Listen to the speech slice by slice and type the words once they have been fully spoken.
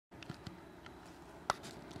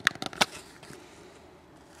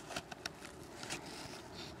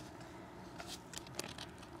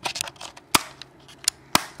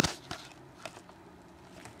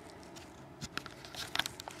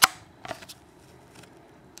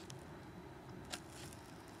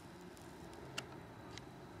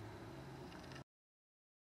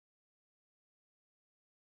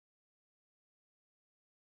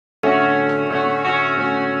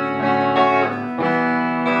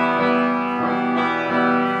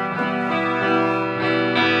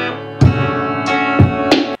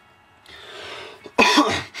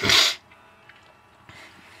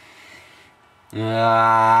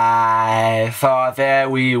I thought that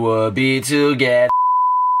we would be together.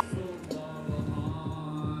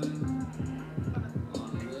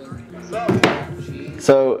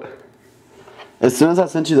 So, as soon as I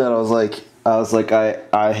sent you that, I was like,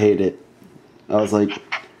 I hate it. I was like,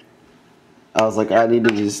 I need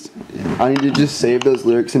to just save those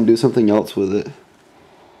lyrics and do something else with it.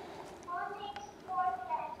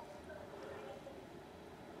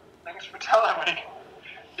 Thanks for telling me.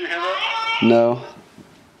 Do you hear that? No.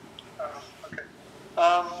 Oh, okay.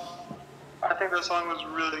 I think that song was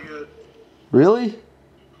really good. Really?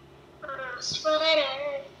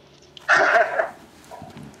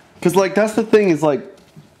 Cause like that's the thing is like,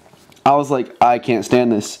 I was like I can't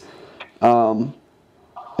stand this,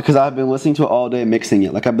 because I've been listening to it all day, mixing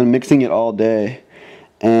it. Like I've been mixing it all day,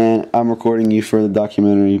 and I'm recording you for the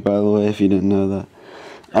documentary. By the way, if you didn't know that,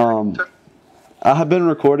 I had been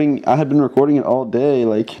recording it all day,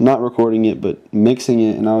 like not recording it but mixing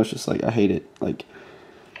it, and I was just like I hate it. Like,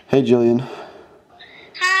 hey Jillian.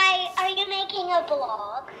 Hi, are you making a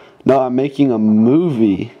vlog? No, I'm making a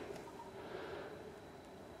movie.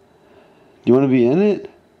 Do you want to be in it?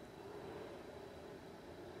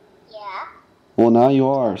 Yeah. Well, now you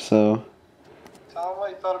are, so. Tell them what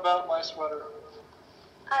you thought about my sweater.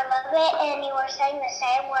 I love it, and you were saying the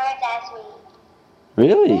same words as me.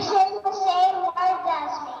 Really? You're saying the same words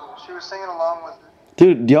as me. She was singing along with it.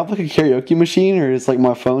 Dude, do y'all have like a karaoke machine, or is like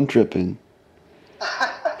my phone tripping?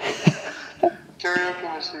 Karaoke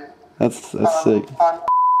machine. That's sick.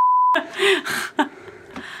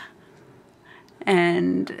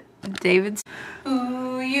 And David's.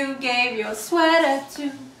 Who you gave your sweater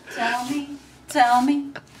to? Tell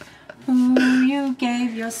me. Who you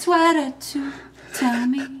gave your sweater to? Tell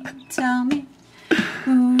me.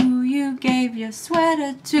 Who you gave your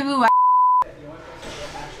sweater to? You want to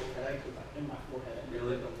actual headache in my forehead?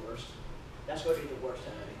 Really? The worst. That's going to be the worst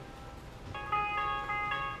headache.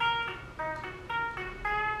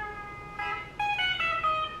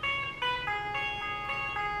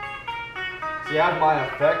 So you have my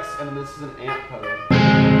effects, and this is an amp pedal.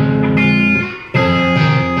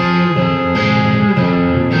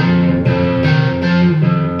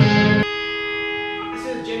 This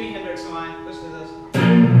is Jimi Hendrix line. Listen to this.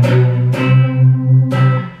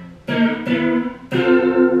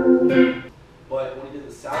 But when he did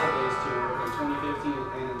the Sour Days tour in 2015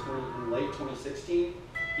 and in late 2016,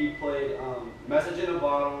 he played Message in a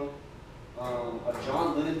Bottle, a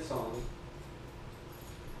John Lennon song,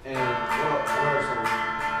 and what other song?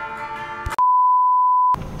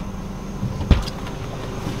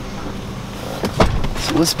 So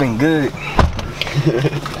what's been good?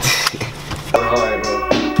 Alright, bro.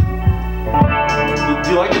 Do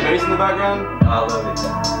you like the bass in the background? I love it.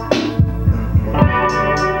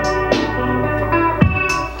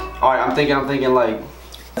 Alright, I'm thinking like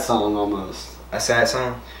that song almost. A sad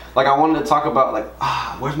song? Like I wanted to talk about like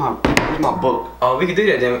where's my book? Oh, we can do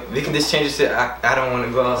that then. We can just change it to I don't want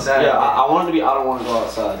to go outside. Yeah, I wanted to be I don't want to go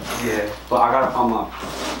outside. Yeah. But I gotta find my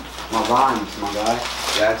rhymes, my guy.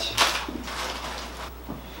 Gotcha.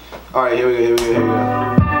 Alright, here we go.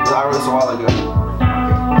 I wrote this a while ago. I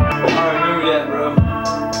remember that, bro.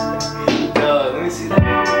 Let me see that.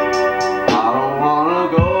 I don't wanna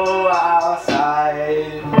go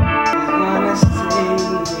outside. Wanna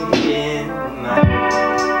stay in my...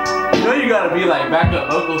 You know you gotta be like backup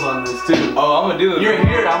vocals on this too. Oh, I'm gonna do it. You're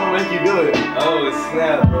here, I'm gonna make you do it. Oh,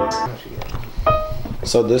 snap, bro.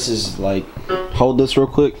 So this is like, hold this real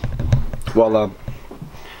quick. While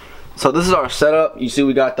so this is our setup. You see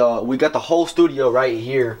we got the whole studio right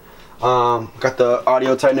here. Got the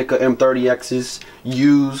Audio-Technica M30X's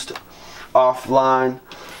used, offline.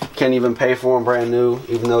 Can't even pay for them brand new,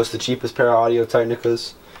 even though it's the cheapest pair of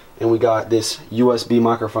Audio-Technicas. And we got this USB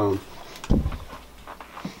microphone.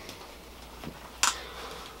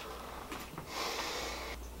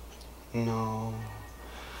 No,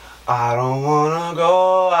 I don't wanna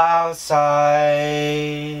go outside.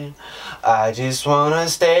 I just wanna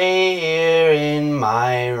stay here in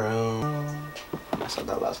my room. I said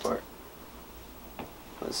that last part.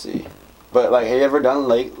 Let's see. But like, have you ever done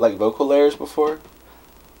like vocal layers before?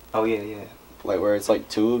 Oh, yeah. Like where it's like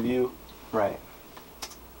two of you? Right.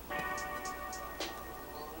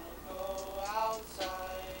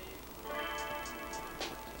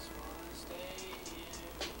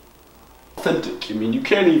 Authentic. I mean, you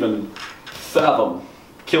can't even fathom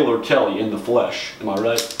Killer Kelly in the flesh. Am I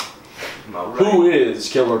right? Who is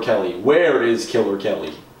Killer Kelly? Where is Killer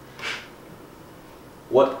Kelly?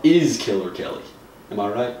 What is Killer Kelly? Am I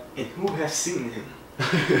right? And who has seen him?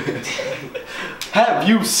 Have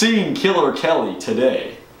you seen Killer Kelly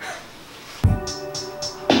today?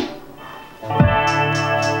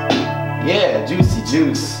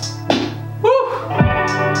 juice.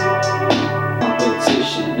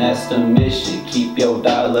 Competition, that's the mission. Keep your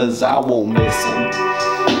dollars, I won't miss them.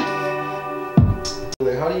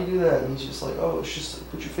 Like, how do you do that? And he's just like, oh, it's just like,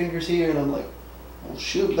 put your fingers here. And I'm like, well,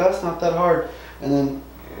 shoot, that's not that hard. And then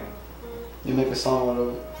you make a song out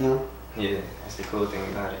of it, you know? Yeah, that's the cool thing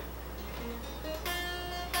about it.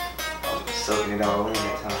 I was soaking it all in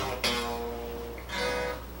that time.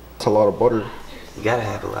 It's a lot of butter. You gotta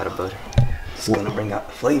have a lot of butter. It's gonna bring out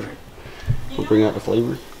the flavor. We'll bring out the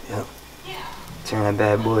flavor. Yep. Turn that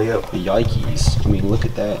bad boy up. Yikes. I mean, look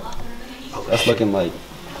at that. That's looking like,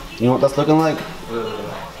 you know what that's looking like?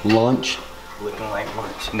 Lunch. Looking like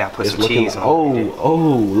lunch. Now put It's some looking cheese like, on it.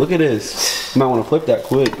 oh, look at this. You might want to flip that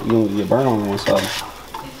quick. You're gonna get burned on one side.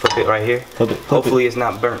 Flip it right here. Flip it. Hopefully it's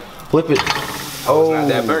not burnt. Flip it. Oh, it's not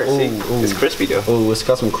that burnt. See, it's crispy though. Oh, it's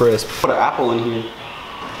got some crisp. Put an apple in here.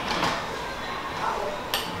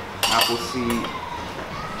 Apple seed.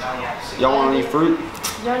 Y'all want any fruit?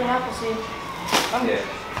 Johnny Appleseed. Yeah.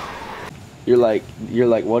 You're like,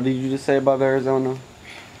 what did you just say about Arizona?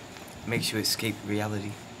 Makes you escape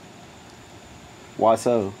reality. Why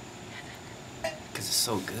so? Cause it's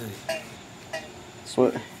so good.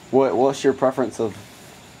 So what's your preference of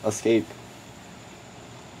escape?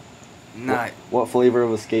 Not What flavor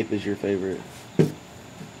of escape is your favorite?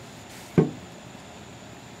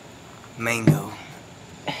 mango.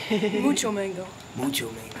 Mucho mango.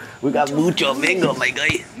 Mucho mango. We got mucho mango, my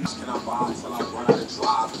guy.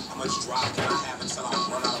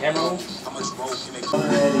 Camera.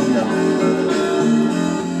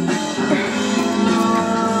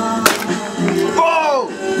 Oh!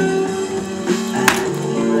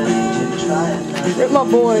 Rip my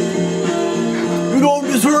boy. You don't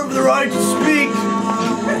deserve the right to speak.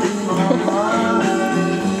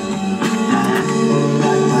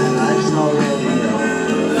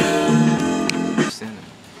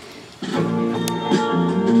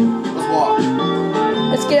 Let's walk.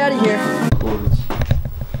 Let's get out of here.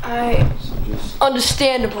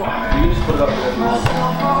 Understandable. You can just put it up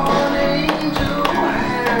there.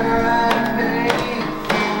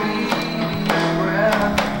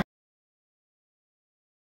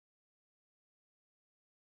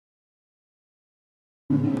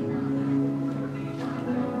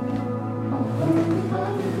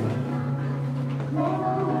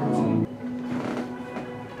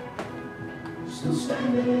 Still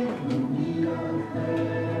standing in need of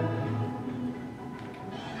prayer.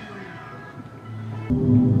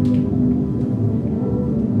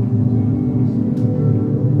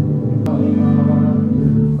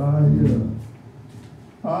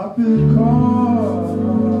 I've been caught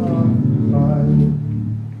by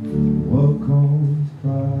what comes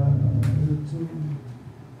prior to.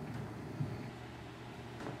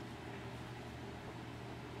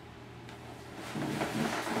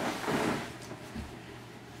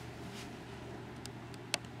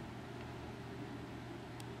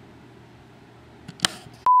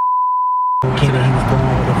 Kid, he was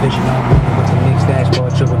born with a vision on me, with a mixed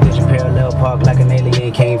dashboard, triple vision, parallel park like an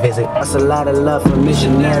alien can't visit. That's a lot of love for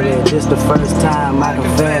missionary. This the first time I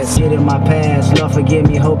confess. Shit in my past, Lord forgive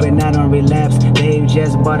me, hoping I don't relapse. Dave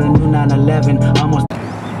just bought a new 911, almost.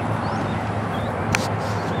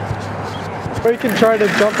 Or you can try to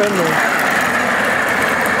jump in there.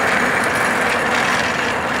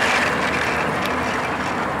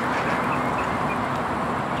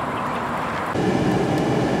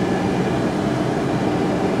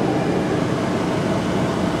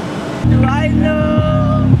 I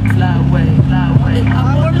know, fly away, fly away. I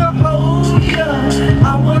wanna hold ya,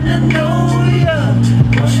 I wanna know ya.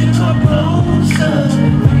 Want you come closer,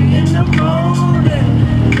 free in the morning.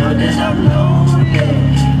 Know that I'm lonely,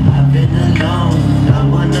 I've been alone. I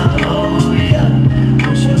wanna hold ya.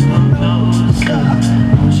 Want you come closer,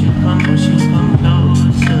 want you come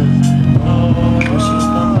closer. Oh, want you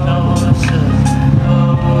come closer.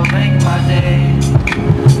 Oh, make my day,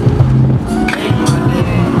 make my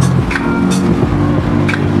day.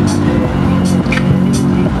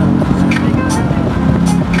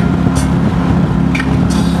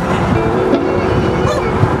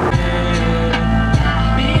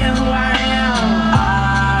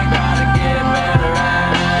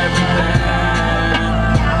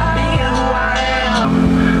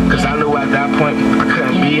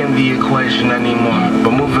 Anymore,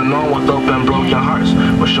 but moving on with open broken hearts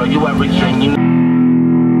will show you everything you need.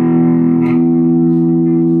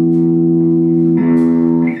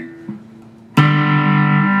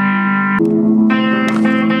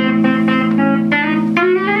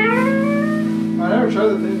 I never tried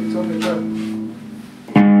the thing you told me to try.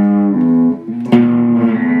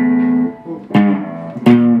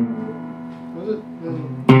 Was it? Yeah.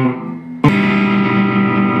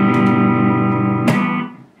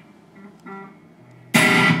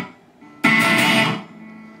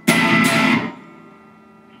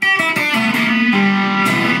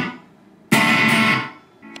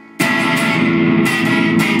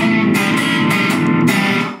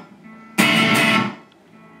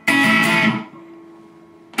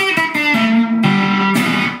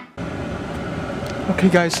 Okay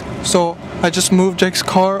guys, so I just moved Jake's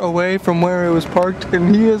car away from where it was parked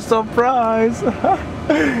and he is surprised.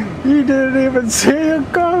 He didn't even see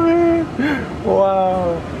it coming.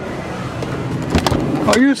 Wow.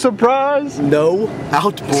 Are you surprised? No.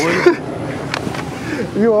 Out, boy.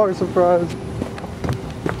 You are surprised.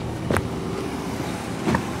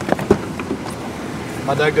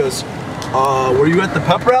 My dad goes, were you at the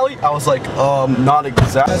pep rally? I was like, not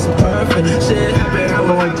exactly.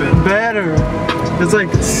 But like better. It's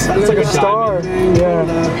like a star. Yeah.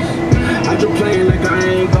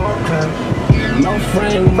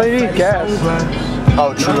 But you need gas.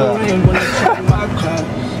 Oh, true that.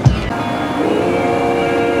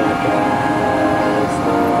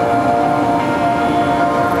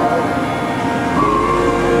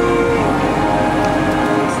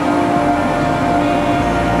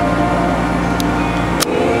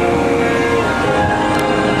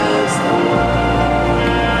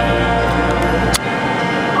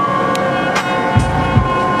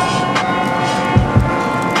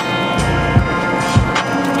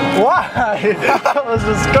 Why? That was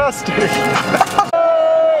disgusting. Hey,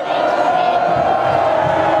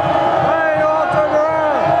 you all turn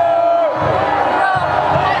around.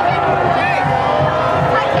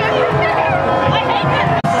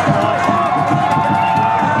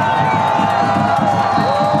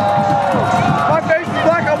 My face is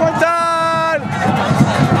black, I'm done.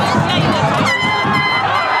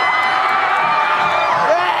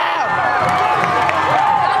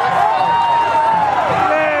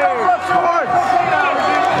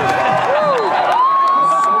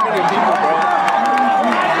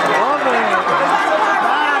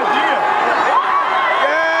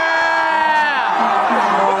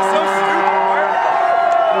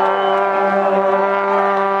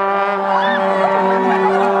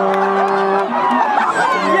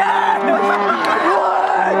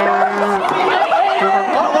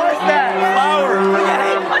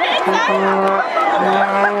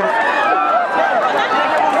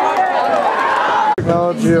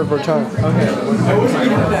 Technology over time. I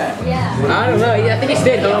don't know. I think he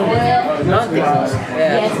stayed home. I don't think so.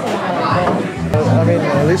 Yeah. I mean,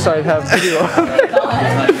 at least I have video.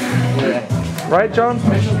 Right, John?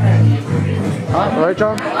 Right,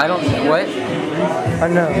 John? I don't. What? I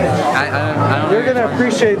know. I don't. You're gonna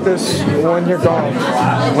appreciate this when you're gone.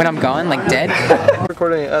 When I'm gone, like dead.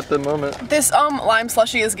 Recording at the moment. This lime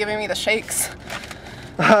slushy is giving me the shakes.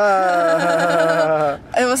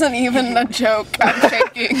 It wasn't even a joke. I'm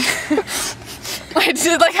shaking.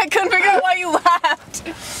 I couldn't figure out why you laughed.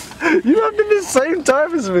 You laughed at the same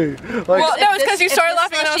time as me. Like, Well, no, it's because you started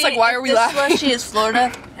laughing and I was like, why are we laughing? This slushy is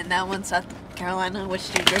Florida, and that one's South Carolina.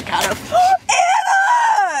 Which do you drink out of?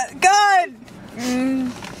 Anna! God!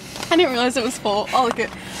 I didn't realize it was full. I'll look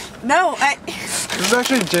at. No, this is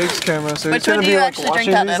actually Jake's camera, so he's Which one gonna do be you like actually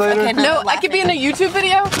watching drink these out of? later. Okay, no, I could be in a YouTube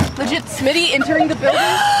video. Legit Smitty entering the building.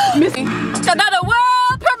 Missing. Another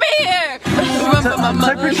world premiere!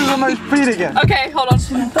 Take pictures of my feet again. Okay, hold on. It's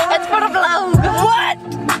for the vlog. What?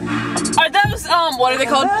 Are those, what are they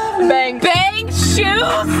called? Bang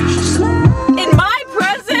shoes? In my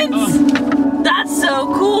presence? That's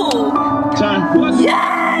so cool.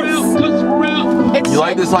 Yes! You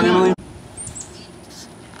like this song, Emily?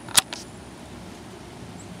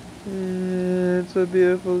 It's a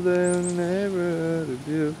beautiful day in the neighborhood, a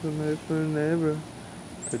beautiful neighbor.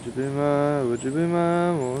 Could you be mine? Would you be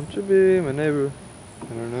mine? Won't you be my neighbor?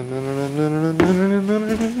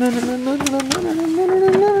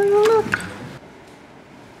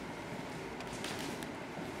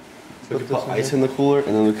 We could put ice in the cooler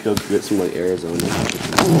and then we could go get some like Arizona.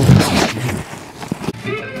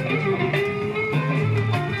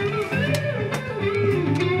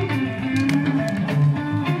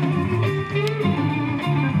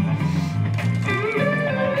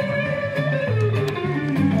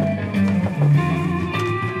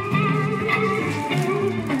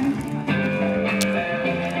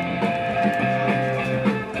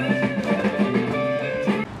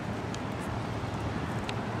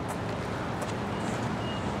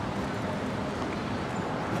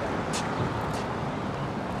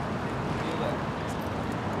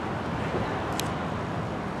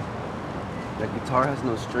 That guitar has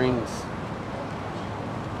no strings.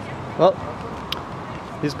 Well,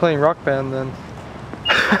 he's playing Rock Band then.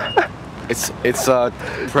 It's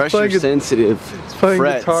pressure sensitive. He's playing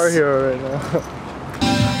frets. Guitar Hero right now.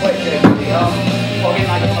 Wait, I'll get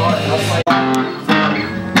my guitar and I'll play.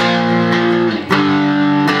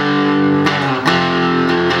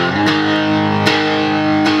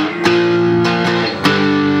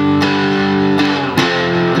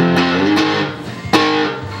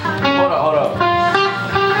 Hold up.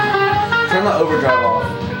 Turn the overdrive off.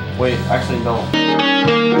 ain't gone.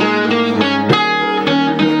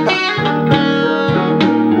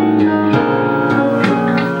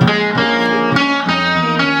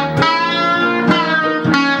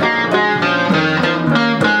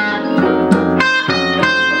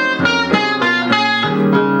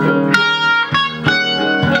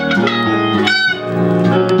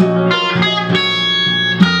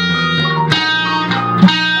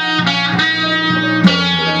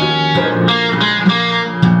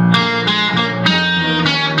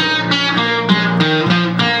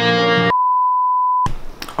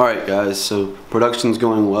 Alright guys, so production's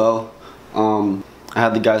going well. I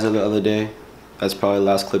had the guys over the other day. That's probably the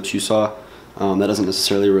last clips you saw. That doesn't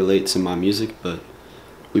necessarily relate to my music, but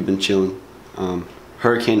we've been chilling.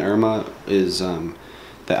 Hurricane Irma is, the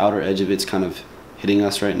outer edge of it's kind of hitting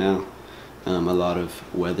us right now. A lot of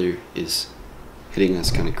weather is hitting us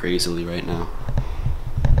kind of crazily right now.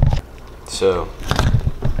 So,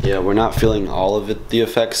 yeah, we're not feeling all of it, the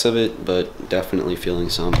effects of it, but definitely feeling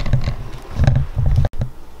some.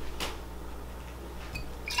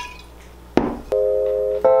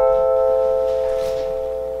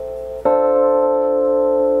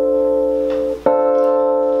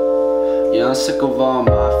 Yeah, I'm sick of all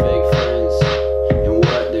my fake friends and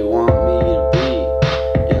what they want me to be.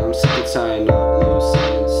 Yeah, I'm sick of tying up loose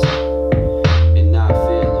ends and not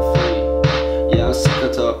feeling free. Yeah, I'm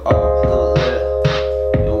sick of all the left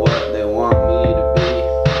and what they want me to be.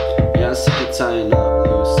 Yeah, I'm sick of tying up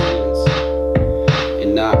loose ends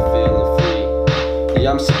and not feeling free.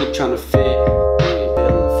 Yeah, I'm sick of trying to fit and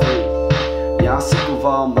feeling free. Yeah, I'm sick of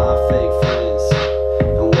all my fake friends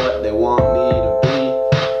and what they want me to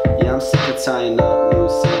be. Yeah, I'm sick of tying up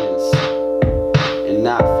loose ends and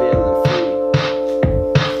not feeling free.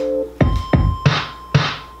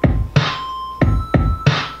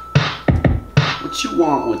 What you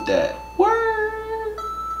want with that? Word.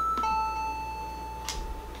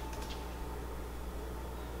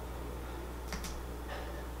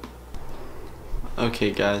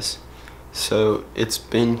 Okay guys, so it's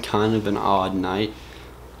been kind of an odd night.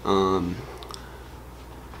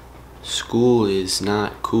 School is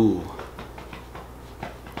not cool.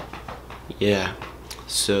 Yeah,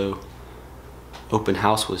 so open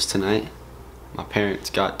house was tonight. My parents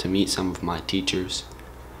got to meet some of my teachers,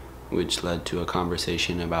 which led to a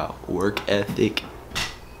conversation about work ethic.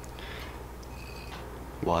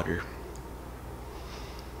 Water.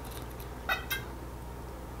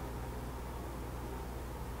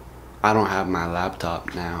 I don't have my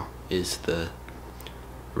laptop now, is the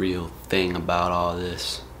real thing about all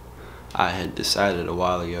this. I had decided a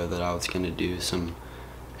while ago that I was going to do some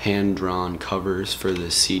hand-drawn covers for the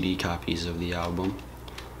CD copies of the album,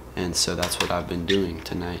 and so that's what I've been doing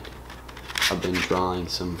tonight. I've been drawing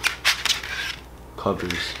some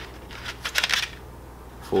covers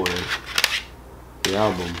for the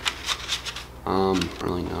album. I don't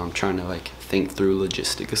really know, I'm trying to like think through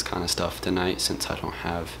logistics kind of stuff tonight since I don't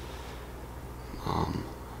have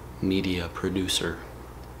media producer,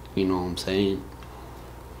 you know what I'm saying?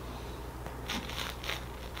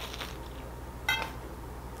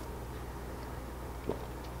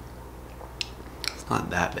 It's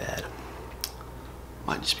not that bad.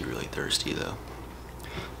 Might just be really thirsty though.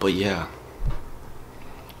 But yeah,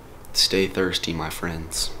 stay thirsty, my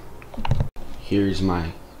friends. Here's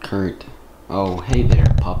my current. Oh, hey there,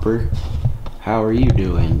 pupper. How are you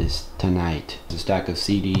doing tonight? A stack of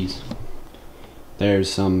CDs.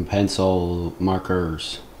 There's some pencil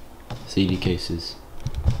markers, CD cases.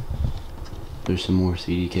 There's some more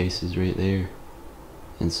CD cases right there.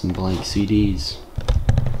 And some blank CDs.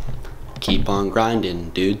 Keep on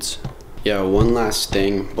grinding, dudes. Yeah, one last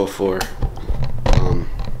thing before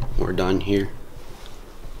we're done here.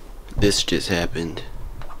 This just happened.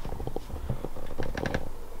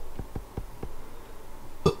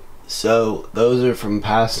 So, those are from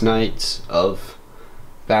past nights of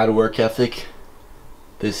bad work ethic.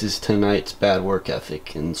 This is tonight's bad work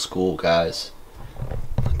ethic in school, guys.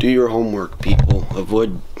 Do your homework, people.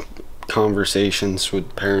 Avoid conversations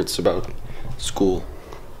with parents about school.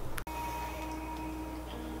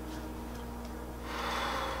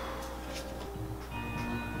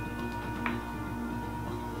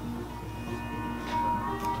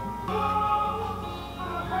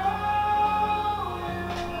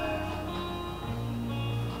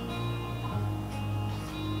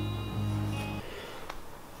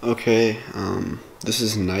 Okay, this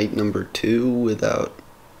is night number 2 without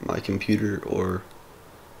my computer or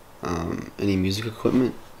any music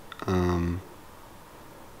equipment. I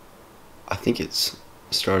think it's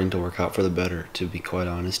starting to work out for the better, to be quite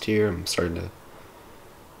honest here. I'm starting to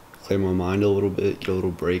clear my mind a little bit, get a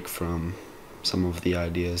little break from some of the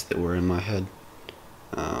ideas that were in my head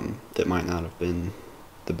that might not have been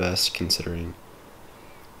the best, considering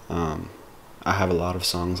I have a lot of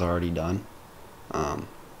songs already done.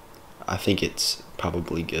 I think it's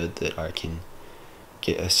probably good that I can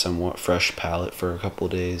get a somewhat fresh palette for a couple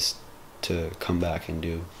days to come back and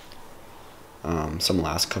do some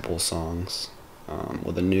last couple songs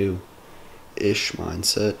with a new-ish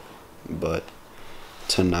mindset. But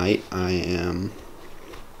tonight I am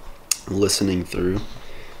listening through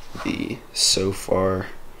the so far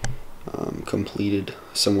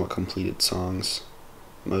somewhat completed songs,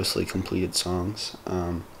 mostly completed songs,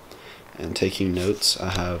 and taking notes. I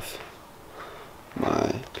have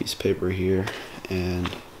my piece of paper here and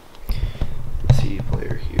CD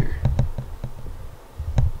player here,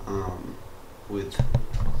 with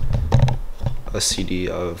a CD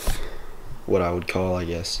of what I would call, I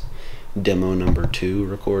guess, demo number 2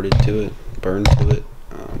 recorded to it, burned to it.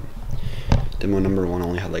 Demo number 1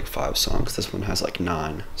 only had like 5 songs. This one has like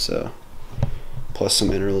 9, so plus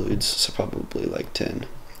some interludes, so probably like 10.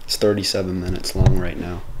 It's 37 minutes long right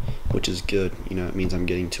now, which is good. You know, it means I'm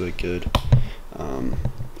getting to a good,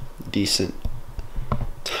 decent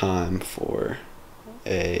time for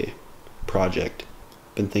a project.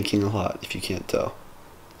 Been thinking a lot, if you can't tell.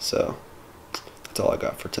 So that's all I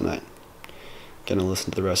got for tonight. Gonna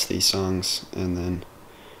listen to the rest of these songs, and then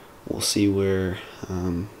we'll see where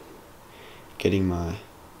getting my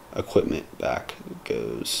equipment back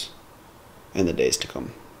goes in the days to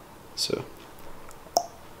come. So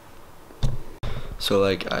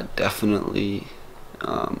like, I definitely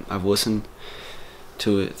I've listened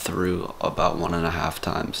to it through about 1.5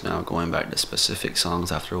 times now, going back to specific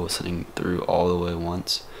songs after listening through all the way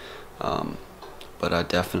once. But I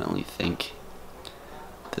definitely think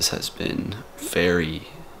this has been very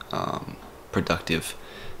productive.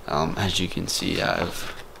 As you can see,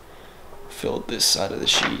 I've filled this side of the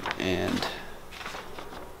sheet and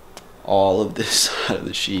all of this side of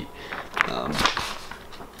the sheet,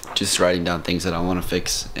 just writing down things that I want to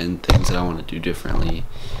fix and things that I want to do differently,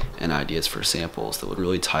 and ideas for samples that would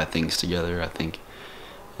really tie things together, I think.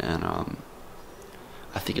 And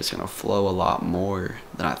I think it's gonna flow a lot more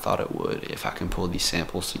than I thought it would if I can pull these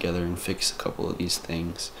samples together and fix a couple of these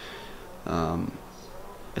things.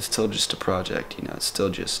 It's still just a project, you know, it's still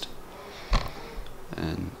just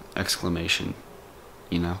an exclamation,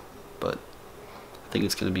 you know, but I think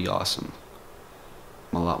it's gonna be awesome.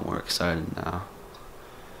 I'm a lot more excited now,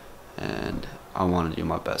 and I want to do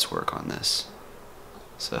my best work on this.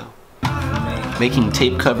 So, making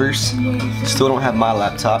tape covers. Still don't have my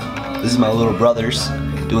laptop. This is my little brother's,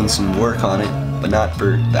 doing some work on it, but not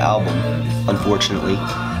for the album, unfortunately.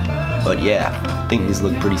 But yeah, I think these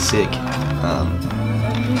look pretty sick.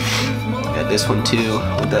 Got this one too,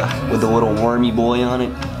 with the little wormy boy on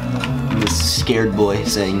it. And this scared boy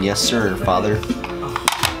saying, "Yes sir, father."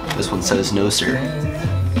 This one says, "No sir."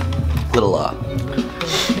 Little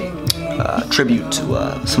tribute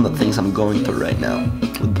to some of the things I'm going through right now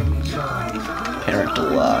with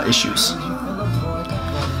parental issues.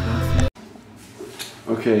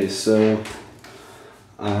 Okay, so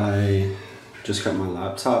I just got my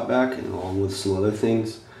laptop back, and along with some other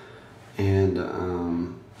things, and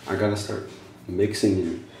I gotta start mixing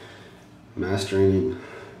and mastering and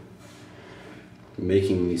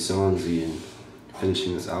making these songs and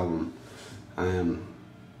finishing this album. I am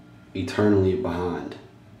eternally behind,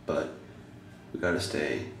 but we gotta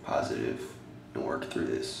stay positive and work through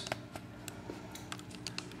this.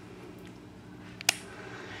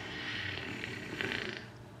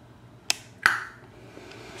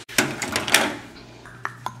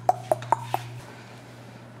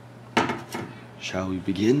 Shall we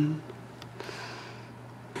begin?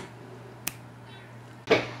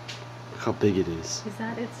 Look how big it is. Is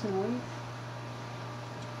that its noise?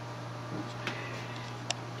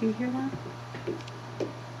 Do you hear that?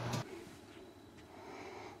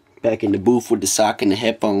 Back in the booth with the sock and the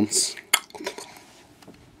headphones.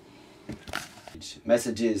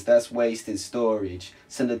 Messages, that's wasted storage.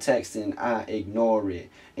 Send a text and I ignore it.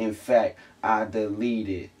 In fact, I delete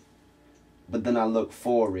it. But then I look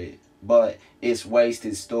for it. But it's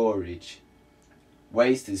wasted storage.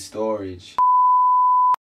 Wasted storage.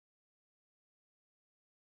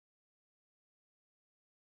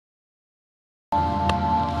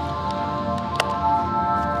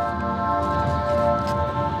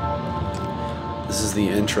 This is the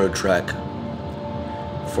intro track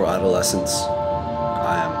for Adolescence.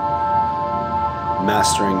 I am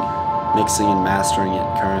mixing and mastering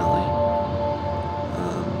it currently.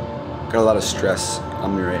 Got a lot of stress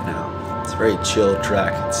on me right now. It's a very chill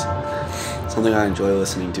track. It's something I enjoy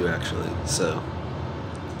listening to, actually. So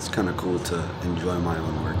it's kind of cool to enjoy my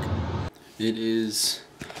own work. It is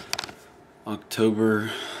October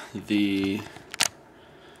the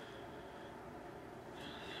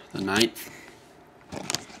 9th.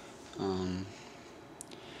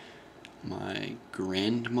 My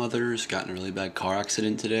grandmother's got in a really bad car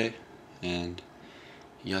accident today, and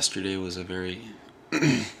yesterday was a very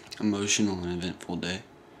emotional and eventful day.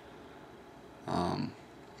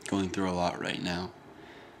 Going through a lot right now,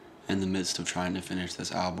 in the midst of trying to finish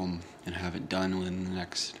this album and have it done within the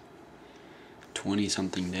next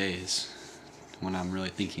 20-something days. When I'm really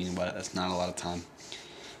thinking about it, that's not a lot of time.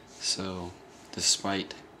 So,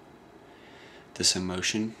 despite this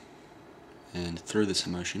emotion, and through this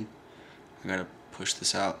emotion, I gotta push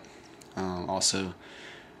this out. Also,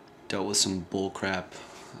 dealt with some bullcrap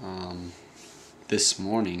this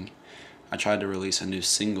morning. I tried to release a new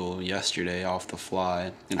single yesterday off the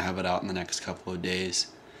fly and have it out in the next couple of days.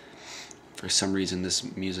 For some reason,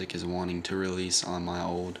 this music is wanting to release on my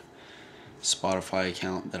old Spotify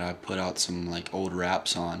account that I put out some like old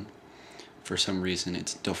raps on. For some reason,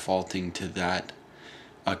 it's defaulting to that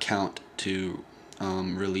account to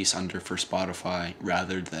release under for Spotify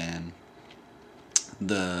rather than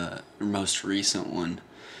the most recent one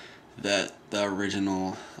that the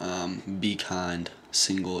original Be Kind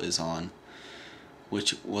single is on,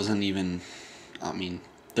 which wasn't even, I mean,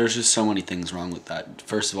 there's just so many things wrong with that.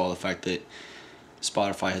 First of all, the fact that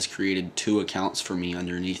Spotify has created 2 accounts for me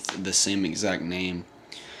underneath the same exact name,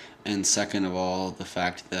 and second of all, the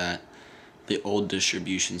fact that the old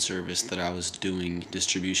distribution service that I was doing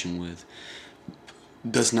distribution with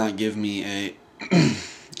does not give me a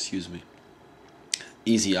excuse me,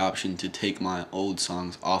 easy option to take my old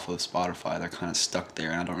songs off of Spotify. They're kind of stuck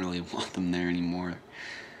there, and I don't really want them there anymore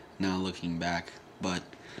now looking back. But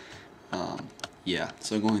yeah,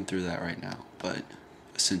 so going through that right now, but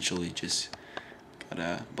essentially just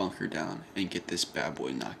gotta bunker down and get this bad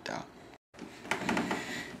boy knocked out.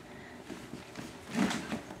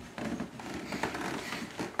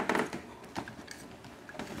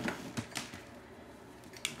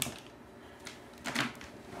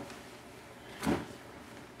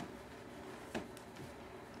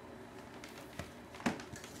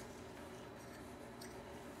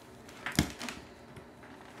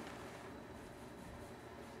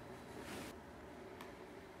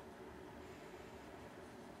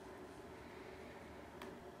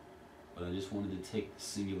 But I just wanted to take the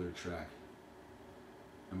singular track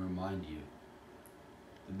and remind you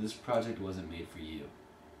that this project wasn't made for you.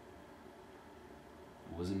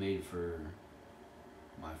 It wasn't made for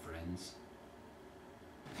my friends.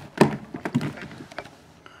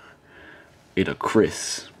 It's a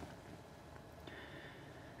Chris.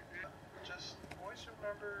 Just always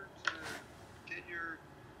remember to get your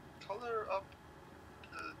color up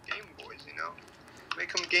the Game Boys, you know?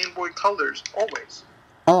 Make them Game Boy colors, always.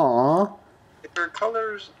 Aww. If your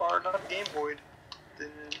colors are not Game Boy,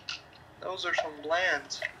 then those are some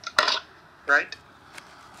blands, right?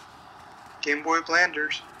 Game Boy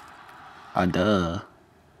blanders. Duh.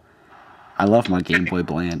 I love my Game Boy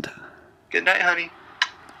Bland. Good night, honey.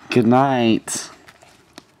 Good night.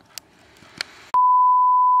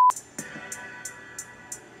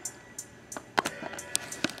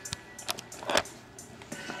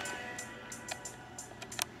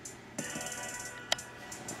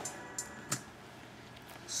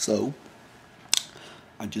 So,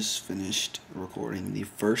 I just finished recording the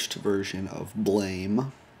first version of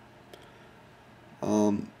Blame.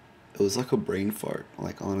 It was like a brain fart.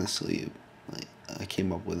 Like, honestly, like, I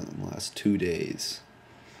came up with it in the last 2 days.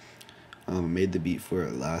 I made the beat for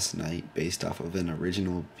it last night based off of an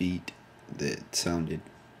original beat that sounded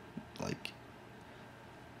like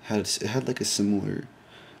it had like a similar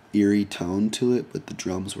eerie tone to it, but the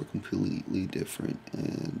drums were completely different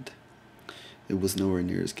and it was nowhere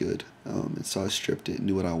near as good. And so I stripped it,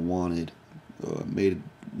 knew what I wanted, made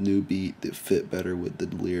a new beat that fit better with the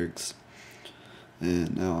lyrics,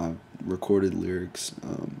 and now I've recorded lyrics,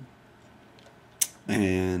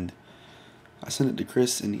 and I sent it to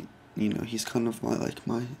Chris, and he's kind of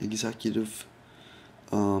my executive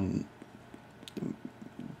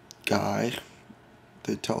guy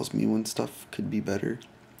that tells me when stuff could be better,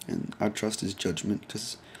 and I trust his judgment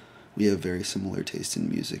because we have very similar taste in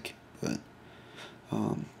music. But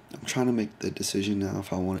I'm trying to make the decision now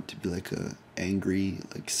if I want it to be like a angry,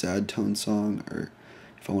 like sad tone song, or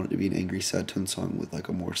if I want it to be an angry sad tone song with like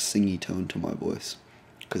a more singy tone to my voice,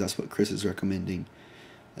 because that's what Chris is recommending.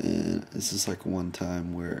 And this is like one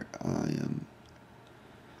time where I am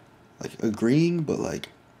like agreeing, but like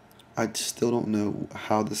I still don't know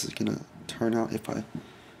how this is gonna turn out if I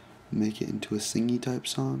make it into a singy type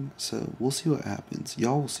song. So we'll see what happens.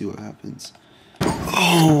 Y'all will see what happens.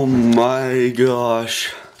 Oh my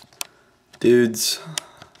gosh. Dudes.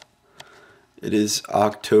 It is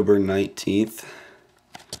October 19th.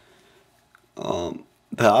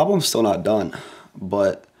 The album's still not done,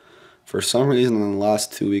 but for some reason in the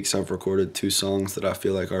last 2 weeks I've recorded 2 songs that I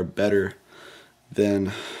feel like are better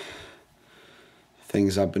than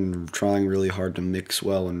things I've been trying really hard to mix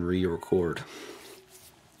well and re-record.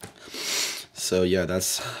 So yeah,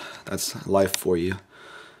 that's life for you.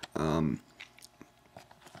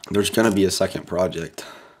 There's gonna be a second project.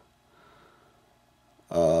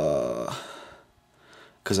 Because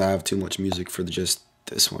I have too much music for just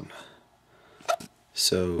this one.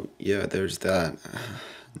 So yeah, there's that.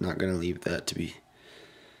 I'm not gonna leave that to be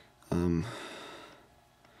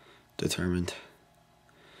determined.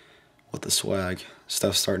 With the swag,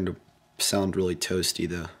 stuff's starting to sound really toasty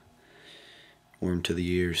though. Warm to the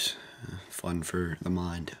ears, fun for the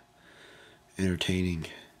mind, entertaining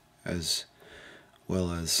as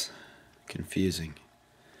well as confusing.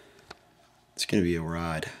 It's gonna be a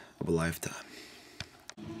ride of a lifetime.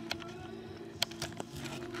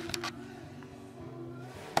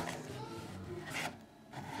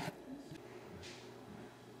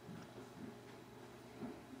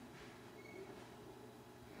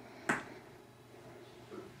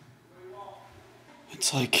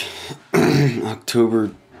 It's like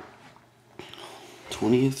October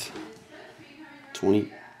 20th,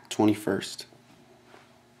 21st.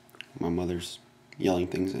 My mother's yelling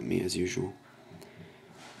things at me as usual.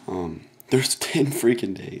 There's 10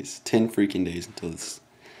 freaking days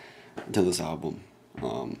until this album.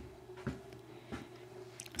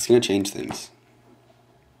 It's gonna change things.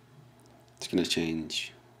 It's gonna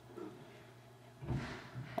change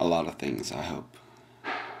a lot of things, I hope.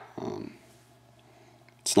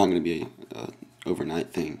 It's not gonna be a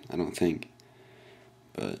overnight thing, I don't think,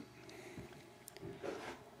 but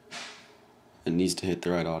it needs to hit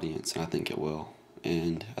the right audience, and I think it will.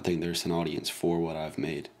 And I think there's an audience for what I've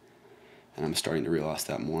made. And I'm starting to realize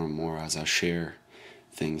that more and more as I share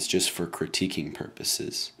things just for critiquing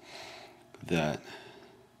purposes, that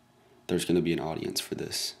there's going to be an audience for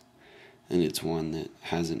this. And it's one that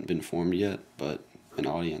hasn't been formed yet, but an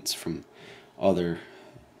audience from other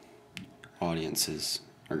audiences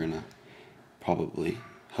are going to probably,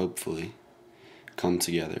 hopefully, come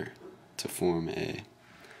together to form a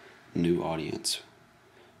new audience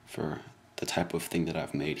for the type of thing that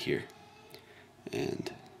I've made here.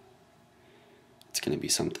 And it's going to be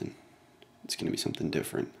something. It's going to be something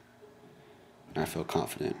different. And I feel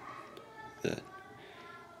confident that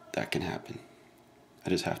that can happen. I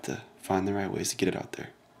just have to find the right ways to get it out there.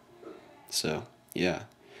 So, yeah.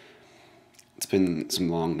 It's been some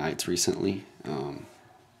long nights recently.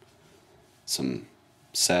 Some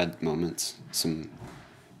sad moments, some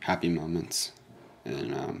happy moments,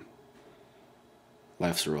 and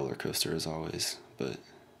life's a roller coaster as always, but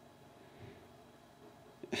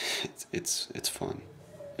it's fun.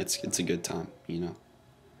 It's a good time, you know.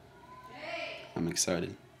 I'm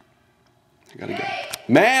excited. I gotta go.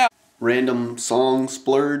 Man! Random song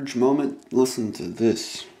splurge moment. Listen to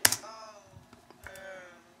this.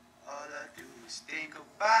 All I do is think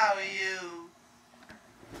about you.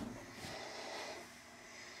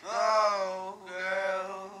 Oh,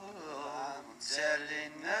 girl, I'm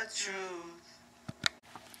telling the truth.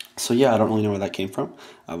 So yeah, I don't really know where that came from.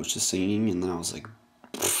 I was just singing, and then I was like,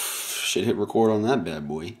 shit, hit record on that bad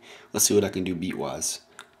boy. Let's see what I can do beat-wise.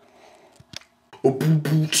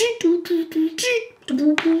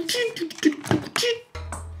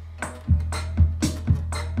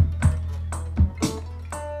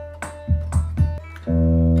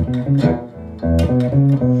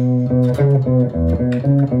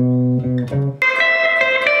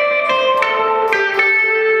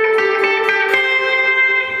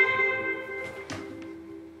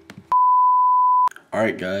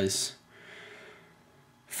 Alright guys,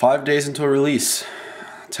 5 days until release.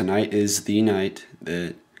 Tonight is the night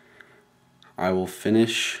that I will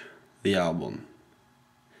finish the album.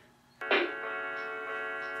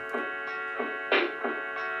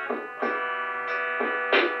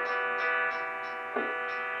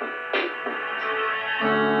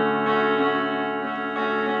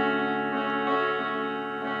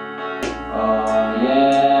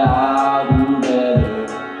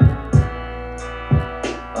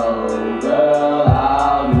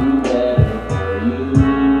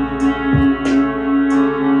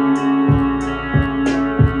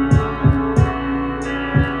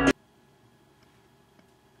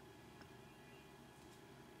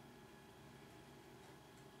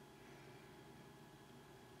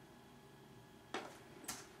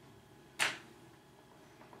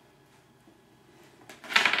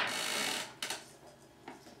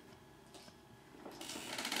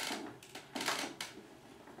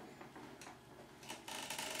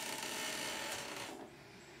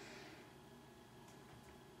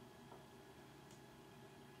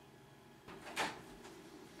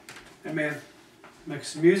 Hey man, make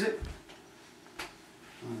some music.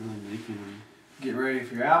 I'm making them. Get ready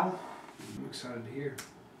for your album. I'm excited to hear.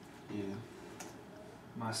 Yeah.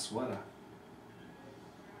 My sweater.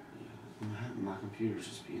 My computer's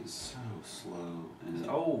just being so slow. And It's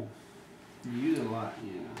old. You use it a lot.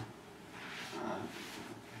 Yeah.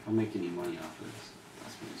 If I make any money off of this,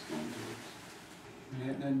 that's what it's going towards.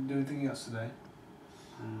 You didn't do anything else today?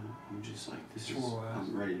 I'm just like, this is, Sure.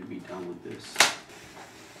 I'm ready to be done with this.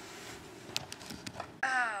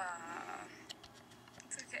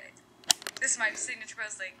 It's okay. This is my signature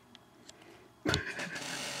pose, like.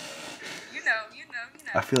 You know.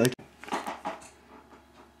 I feel like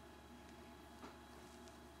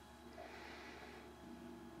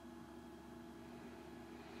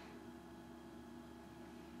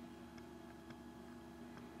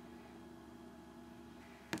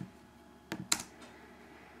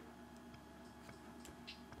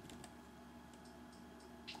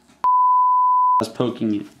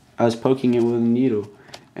I was poking it with a needle,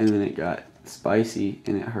 and then it got spicy,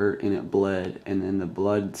 and it hurt, and it bled, and then the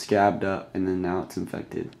blood scabbed up, and then now it's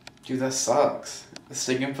infected. Dude, that sucks. The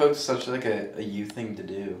stinging poke's such like a you thing to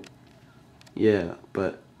do. Yeah,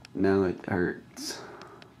 but now it hurts.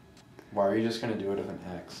 Why were you just gonna do it of an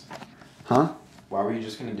X? Huh? Why were you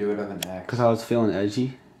just gonna do it of an X? Because I was feeling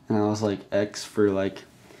edgy, and I was like, X for like,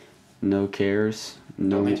 no cares.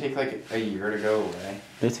 No. Don't they take like a year to go away?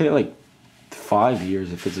 They take like 5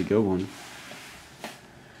 years if it's a good one.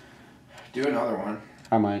 Do another one.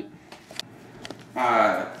 I might.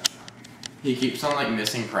 He keeps on like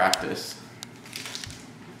missing practice.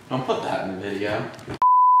 Don't put that in the video.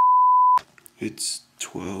 It's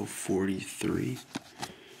 12:43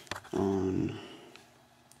 on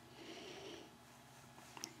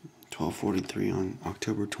 12:43 on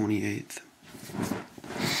October 28th.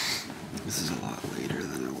 This is a lot later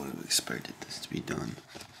than I would have expected this to be done.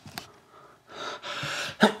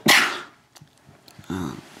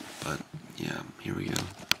 But yeah, here we go.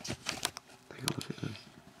 Take a look at this.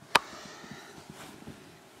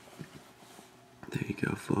 There you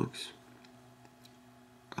go, folks.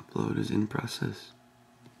 Upload is in process.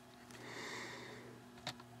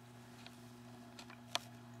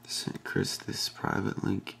 Sent Chris this private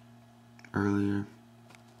link earlier.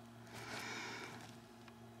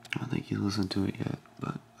 I don't think he listened to it yet,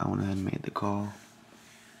 but I went ahead and made the call.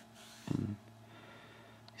 And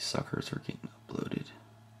these suckers are getting uploaded.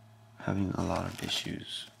 Having a lot of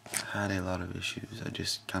issues. I had a lot of issues. I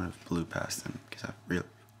just kind of blew past them because I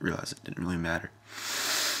realized it didn't really matter.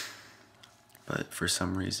 But for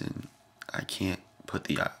some reason, I can't put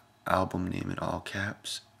the album name in all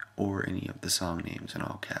caps or any of the song names in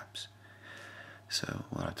all caps. So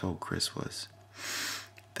what I told Chris was,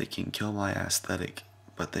 they can kill my aesthetic,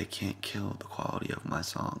 but they can't kill the quality of my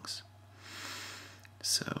songs.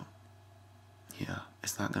 So yeah,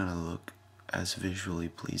 it's not gonna look as visually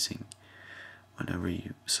pleasing whenever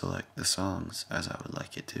you select the songs as I would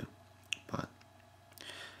like it to, but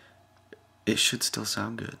it should still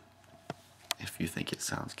sound good if you think it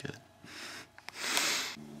sounds good.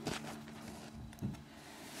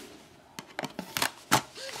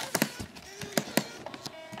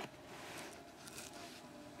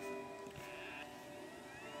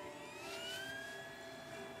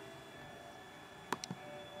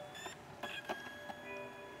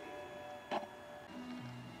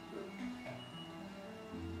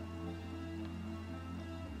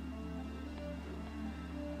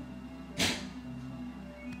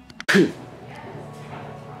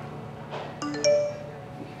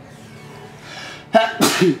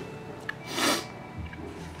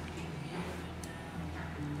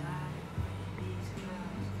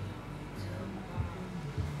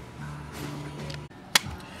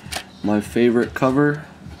 My favorite cover,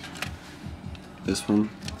 this one,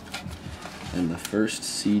 and the first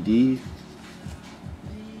CD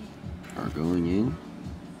are going in.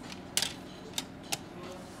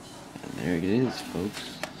 And there it is,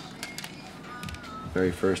 folks.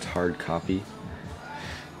 Very first hard copy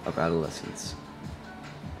of Adolescence.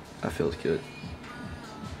 That feels good.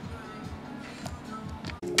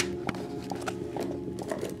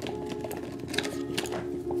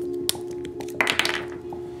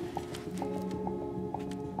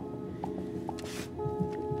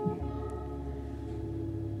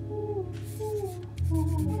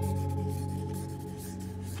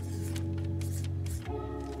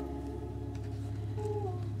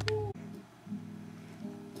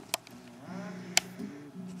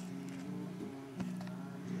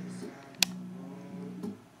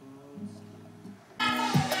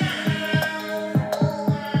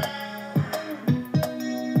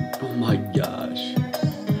 Oh my gosh.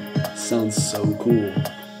 Sounds so cool.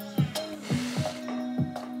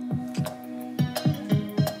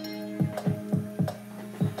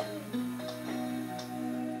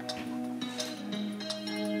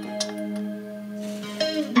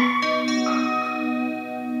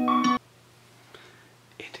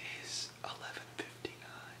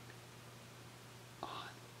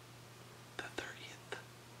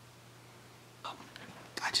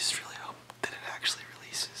 I just really hope that it actually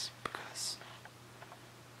releases, because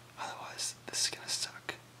otherwise this is gonna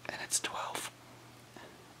suck. And it's 12.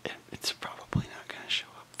 And it's probably not gonna show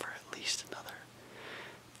up for at least another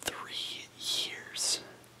 3 years.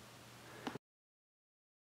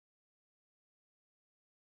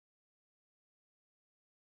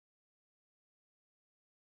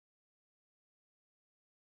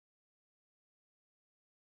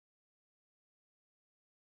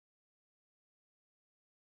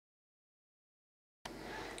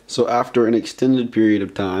 So after an extended period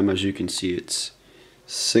of time, as you can see, it's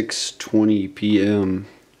 6:20 p.m.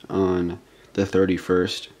 on the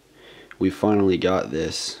 31st. We finally got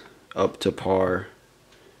this up to par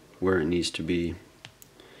where it needs to be,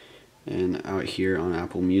 and out here on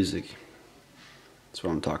Apple Music. That's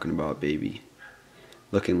what I'm talking about, baby.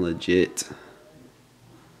 Looking legit.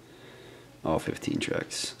 All 15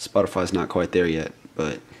 tracks. Spotify's not quite there yet,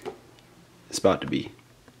 but it's about to be.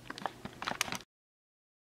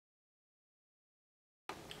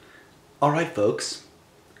 Alright folks,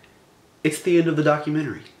 it's the end of the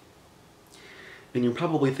documentary. And you're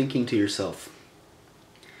probably thinking to yourself,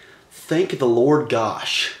 thank the Lord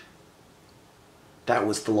gosh. That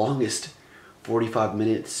was the longest 45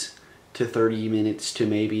 minutes to 30 minutes to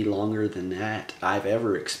maybe longer than that I've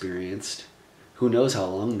ever experienced. Who knows how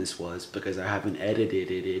long this was, because I haven't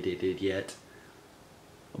edited it yet.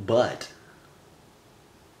 But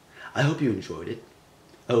I hope you enjoyed it.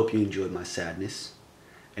 I hope you enjoyed my sadness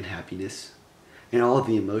and happiness and all of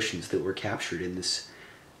the emotions that were captured in this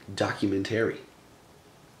documentary.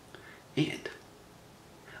 And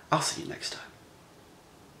I'll see you next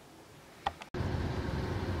time.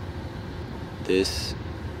 This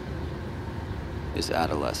is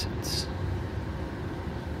Adolescence.